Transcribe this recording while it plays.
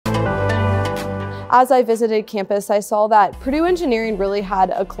As I visited campus, I saw that Purdue Engineering really had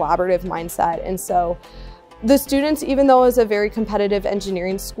a collaborative mindset, and so the students, even though it was a very competitive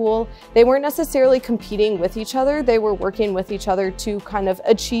engineering school, they weren't necessarily competing with each other. They were working with each other to kind of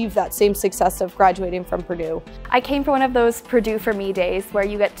achieve that same success of graduating from Purdue. I came for one of those Purdue for Me days where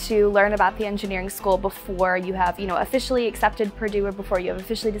you get to learn about the engineering school before you have, officially accepted Purdue or before you have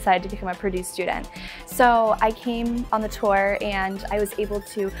officially decided to become a Purdue student. So I came on the tour and I was able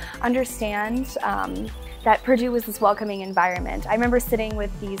to understand that Purdue was this welcoming environment. I remember sitting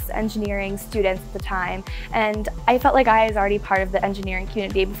with these engineering students at the time, and I felt like I was already part of the engineering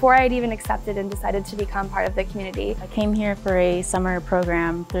community before I had even accepted and decided to become part of the community. I came here for a summer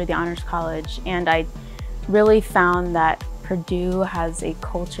program through the Honors College, and I really found that Purdue has a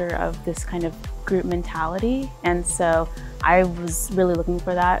culture of this kind of group mentality, and so I was really looking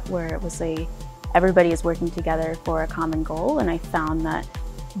for that, where it was everybody is working together for a common goal, and I found that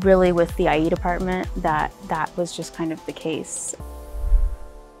really with the IE department that was just kind of the case.